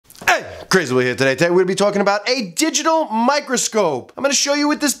Crazy Will here today. Today we're going to be talking about a digital microscope. I'm going to show you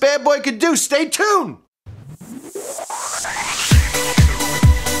what this bad boy could do. Stay tuned.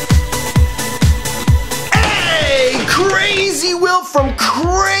 Hey, Crazy Will from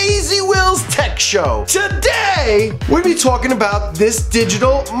Crazy Will's Tech Show. Today we're going to be talking about this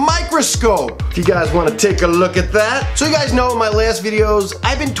digital microscope. If you guys want to take a look at that. So you guys know in my last videos,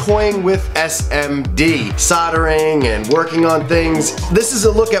 I've been toying with SMD, soldering and working on things. This is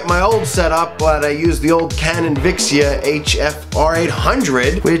a look at my old setup, but I used the old Canon Vixia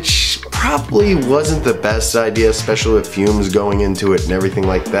HF-R800, which probably wasn't the best idea, especially with fumes going into it and everything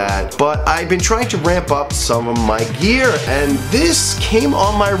like that. But I've been trying to ramp up some of my gear, and this came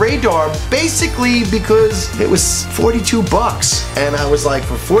on my radar basically because it was 42 bucks. And I was like,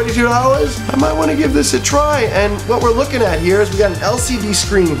 for $42, I might want to give this a try. And what we're looking at here is we got an LCD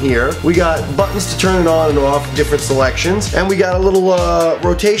screen here. We got buttons to turn it on and off, different selections. And we got a little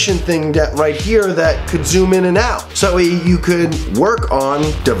rotation thing right here that could zoom in and out. So you could work on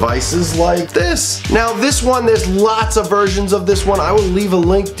devices like this. Now this one, there's lots of versions of this one. I will leave a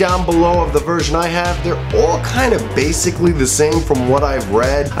link down below of the version I have. They're all kind of basically the same from what I've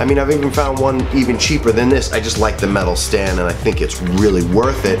read. I mean, I've even found one even cheaper than this. I just like the metal stand and I think it's really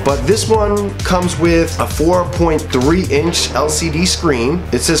worth it. But this one comes with a 4.3-inch LCD screen.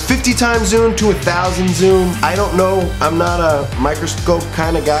 It says 50 times zoom to 1000 zoom. I don't know. I'm not a microscope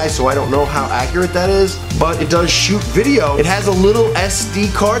kind of guy, so I don't know how accurate that is, but it does shoot video. It has a little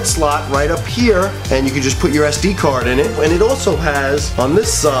SD card slot right up here, and you can just put your SD card in it. And it also has, on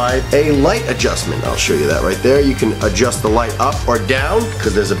this side, a light adjustment. I'll show you that right there. You can adjust the light up or down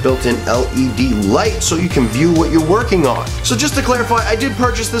because there's a built-in LED light so you can view what you're working on. So just to clarify, I did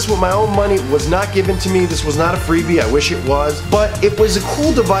purchase this with my own money. It was not given to me. This was not a freebie. I wish it was. But it was a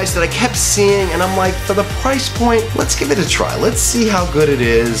cool device that I kept seeing, and I'm like, for the price point, let's give it a try. Let's see how good it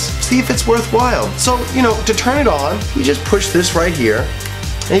is. See if it's worthwhile. So, you know, to turn it on, you just push this right here.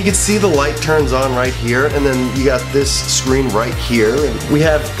 And you can see the light turns on right here, and then you got this screen right here, and we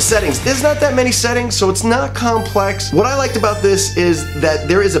have settings. There's not that many settings, so it's not complex. What I liked about this is that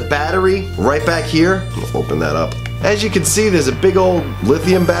there is a battery right back here. I'm gonna open that up. As you can see, there's a big old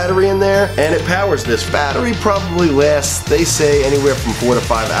lithium battery in there, and it powers this. Battery probably lasts, they say, anywhere from 4 to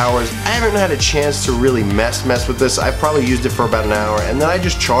 5 hours. I haven't had a chance to really mess with this. I've probably used it for about an hour, and then I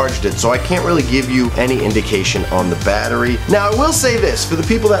just charged it, so I can't really give you any indication on the battery. Now, I will say this, for the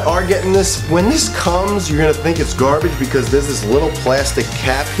people that are getting this, when this comes, you're gonna think it's garbage because there's this little plastic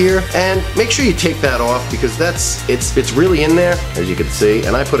cap here, and make sure you take that off because it's really in there, as you can see,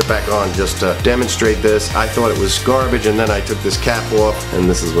 and I put it back on just to demonstrate this. I thought it was garbage, and then I took this cap off, and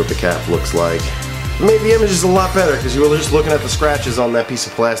this is what the cap looks like. Made the images a lot better because you were just looking at the scratches on that piece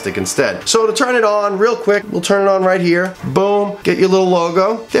of plastic instead. So to turn it on real quick, we'll turn it on right here. Boom, get your little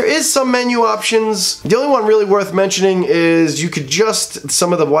logo. There is some menu options. The only one really worth mentioning is you could adjust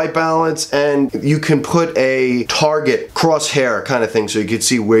some of the white balance, and you can put a target crosshair kind of thing so you can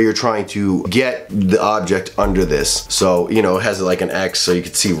see where you're trying to get the object under this. So, you know, it has like an X so you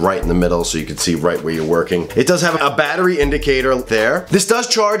can see right in the middle, so you can see right where you're working. It does have a battery indicator there. This does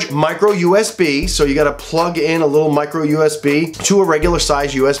charge micro USB, so you gotta plug in a little micro USB to a regular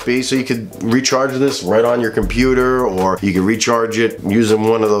size USB, so you could recharge this right on your computer, or you can recharge it using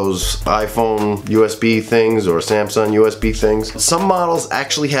one of those iPhone USB things or Samsung USB things. Some models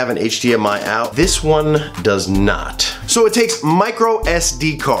actually have an HDMI out. This one does not. So it takes micro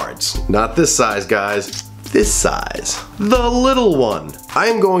SD cards. Not this size, guys. This size, the little one. I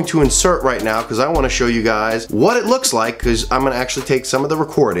am going to insert right now because I want to show you guys what it looks like, because I'm going to actually take some of the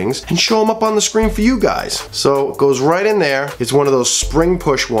recordings and show them up on the screen for you guys. So it goes right in there. It's one of those spring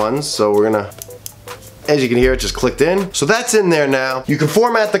push ones, so we're gonna, as you can hear, it just clicked in. So that's in there now. You can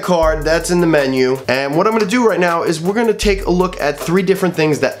format the card, that's in the menu. And what I'm gonna do right now is we're gonna take a look at 3 different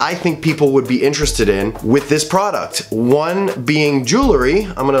things that I think people would be interested in with this product. One being jewelry.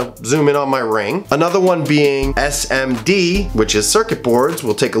 I'm gonna zoom in on my ring. Another one being SMD, which is circuit boards.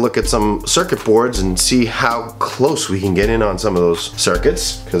 We'll take a look at some circuit boards and see how close we can get in on some of those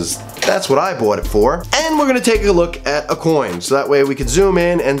circuits, because that's what I bought it for. And we're gonna take a look at a coin, so that way we could zoom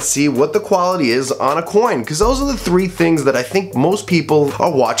in and see what the quality is on a coin, because those are the 3 things that I think most people are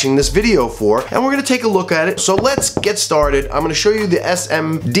watching this video for, and we're gonna take a look at it. So let's get started. I'm gonna show you the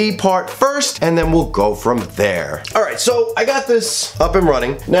SMD part first, and then we'll go from there. All right, so I got this up and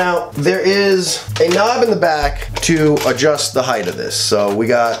running. Now, there is a knob in the back to adjust the height of this. So we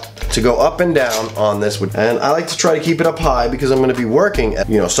got to go up and down on this, and I like to try to keep it up high because I'm going to be working at,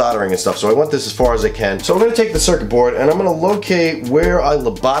 soldering and stuff, so I want this as far as I can. So I'm going to take the circuit board and I'm going to locate where I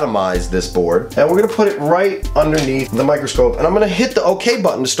lobotomize this board, and we're going to put it right underneath the microscope, and I'm going to hit the OK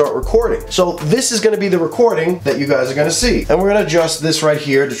button to start recording. So this is going to be the recording that you guys are going to see, and we're going to adjust this right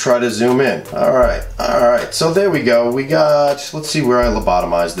here to try to zoom in. Alright, so there we go. We got, let's see where I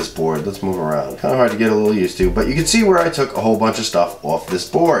lobotomized this board. Let's move around. Kind of hard to get a little used to, but you can see where I took a whole bunch of stuff off this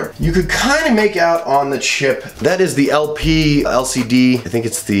board. You could kind of make out on the chip, that is the LCD, I think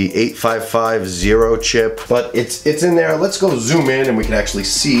it's the 8550 chip, but it's in there. Let's go zoom in and we can actually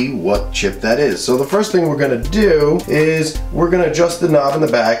see what chip that is. So the first thing we're going to do is we're going to adjust the knob in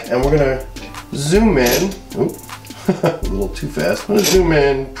the back, and we're going to zoom in. Oop. A little too fast. I'm going to zoom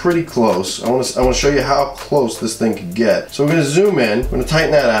in pretty close. I want to show you how close this thing could get. So we're going to zoom in. I'm going to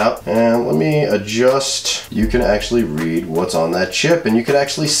tighten that out, and let me adjust. You can actually read what's on that chip, and you can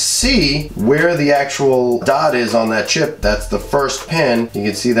actually see where the actual dot is on that chip. That's the first pin. You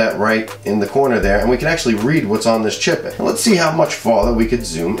can see that right in the corner there, and we can actually read what's on this chip. And let's see how much farther we could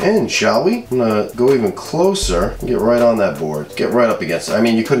zoom in, shall we? I'm going to go even closer and get right on that board. Get right up against it. I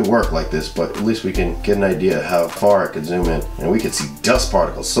mean, you couldn't work like this, but at least we can get an idea how far it could zoom in, and we could see dust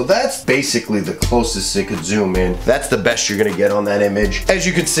particles. So that's basically the closest it could zoom in. That's the best you're gonna get on that image. As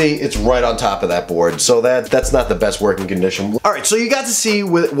you can see, it's right on top of that board, so that's not the best working condition. Alright, so you got to see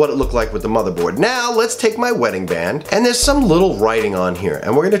what it looked like with the motherboard. Now let's take my wedding band, and there's some little writing on here,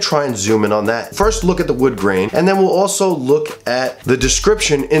 and we're gonna try and zoom in on that. First look at the wood grain, and then we'll also look at the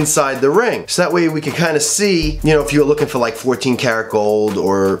description inside the ring. So that way we can kind of see, if you're looking for like 14 karat gold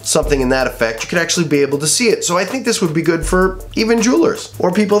or something in that effect, you could actually be able to see it. So I think this would be good for even jewelers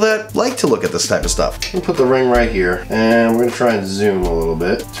or people that like to look at this type of stuff. We'll put the ring right here, and we're gonna try and zoom a little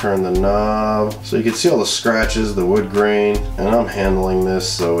bit. Turn the knob so you can see all the scratches, the wood grain, and I'm handling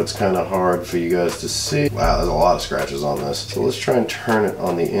this, so it's kind of hard for you guys to see. Wow, there's a lot of scratches on this. So let's try and turn it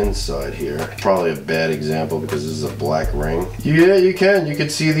on the inside here. Probably a bad example because this is a black ring. Yeah, you can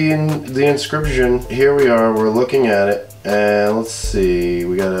see the inscription. Here we are, we're looking at it. And let's see,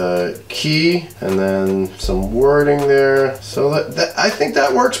 we got a key and then some wording there. So that I think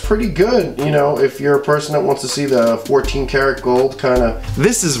that works pretty good, if you're a person that wants to see the 14 karat gold kind of.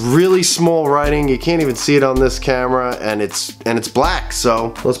 This is really small writing. You can't even see it on this camera, and it's black.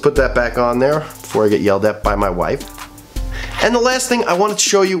 So let's put that back on there before I get yelled at by my wife. And the last thing I wanted to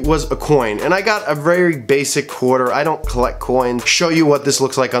show you was a coin, and I got a very basic quarter. I don't collect coins. Show you what this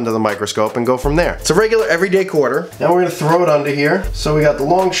looks like under the microscope and go from there. It's a regular everyday quarter. Now we're gonna throw it under here. So we got the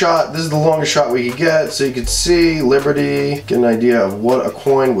long shot. This is the longest shot we could get, so you could see Liberty, get an idea of what a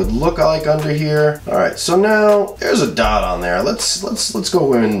coin would look like under here. All right, so now there's a dot on there. Let's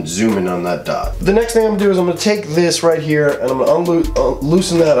go in and zoom in on that dot. The next thing I'm gonna do is I'm gonna take this right here and I'm gonna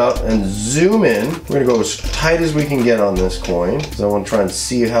loosen that up and zoom in. We're gonna go as tight as we can get on this coin, because I want to try and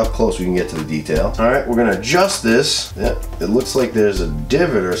see how close we can get to the detail. Alright, we're going to adjust this. Yep, it looks like there's a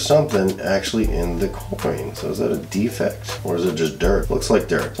divot or something actually in the coin. So is that a defect? Or is it just dirt? Looks like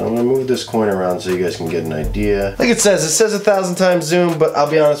dirt. So I'm going to move this coin around so you guys can get an idea. Like it says 1,000 times zoom, but I'll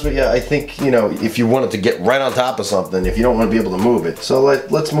be honest with you, I think, if you wanted to get right on top of something, if you don't want to be able to move it. So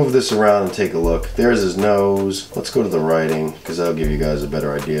let's move this around and take a look. There's his nose. Let's go to the writing, because that'll give you guys a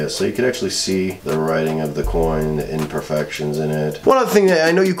better idea. So you can actually see the writing of the coin, the imperfections in it. One other thing that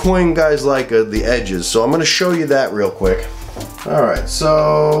I know you coin guys like the edges, so I'm going to show you that real quick. Alright,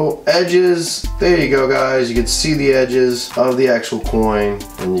 so edges, there you go guys, you can see the edges of the actual coin,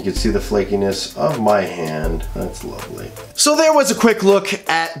 and you can see the flakiness of my hand. That's lovely. So there was a quick look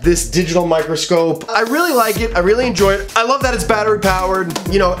at this digital microscope. I really like it, I really enjoy it. I love that it's battery powered.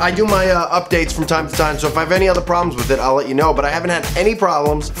 I do my updates from time to time, so if I have any other problems with it, I'll let you know, but I haven't had any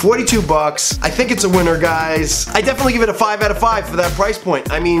problems. 42 bucks. I think it's a winner, guys. I definitely give it a 5 out of 5 for that price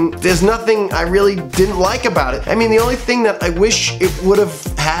point. I mean, there's nothing I really didn't like about it. I mean, the only thing that I wish it would have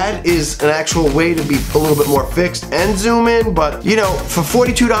had is an actual way to be a little bit more fixed and zoom in, but for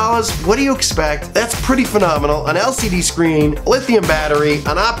 $42, what do you expect? That's pretty phenomenal. An LCD screen, lithium battery,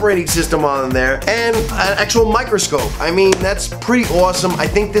 an operating system on there, and an actual microscope. I mean, that's pretty awesome. I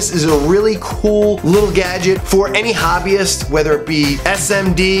think this is a really cool little gadget for any hobbyist, whether it be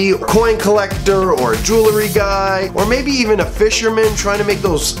SMD, or coin collector, or a jewelry guy, or maybe even a fisherman trying to make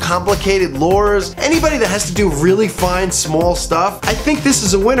those complicated lures. Anybody that has to do really fine, small stuff. I think this is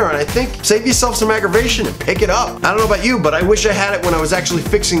is a winner, and I think save yourself some aggravation and pick it up. I don't know about you, but I wish I had it when I was actually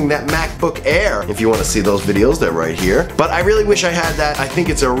fixing that MacBook Air. If you want to see those videos, they're right here. But I really wish I had that. I think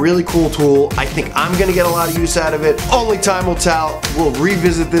it's a really cool tool. I think I'm gonna get a lot of use out of it. Only time will tell. We'll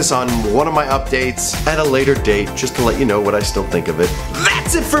revisit this on one of my updates at a later date, just to let you know what I still think of it.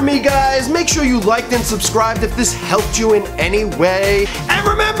 That's it for me, guys. Make sure you liked and subscribed if this helped you in any way. And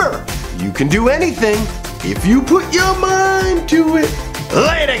remember, you can do anything if you put your mind to it.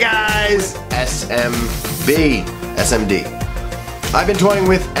 Later, guys. SMD. I've been toying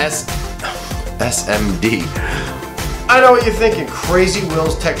with SMD. I know what you're thinking. Crazy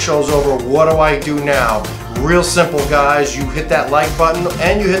Will's Tech Show's over. What do I do now? Real simple, guys. You hit that like button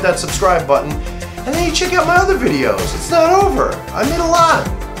and you hit that subscribe button, and then you check out my other videos. It's not over. I made a lot.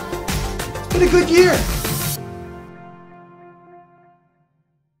 It's been a good year.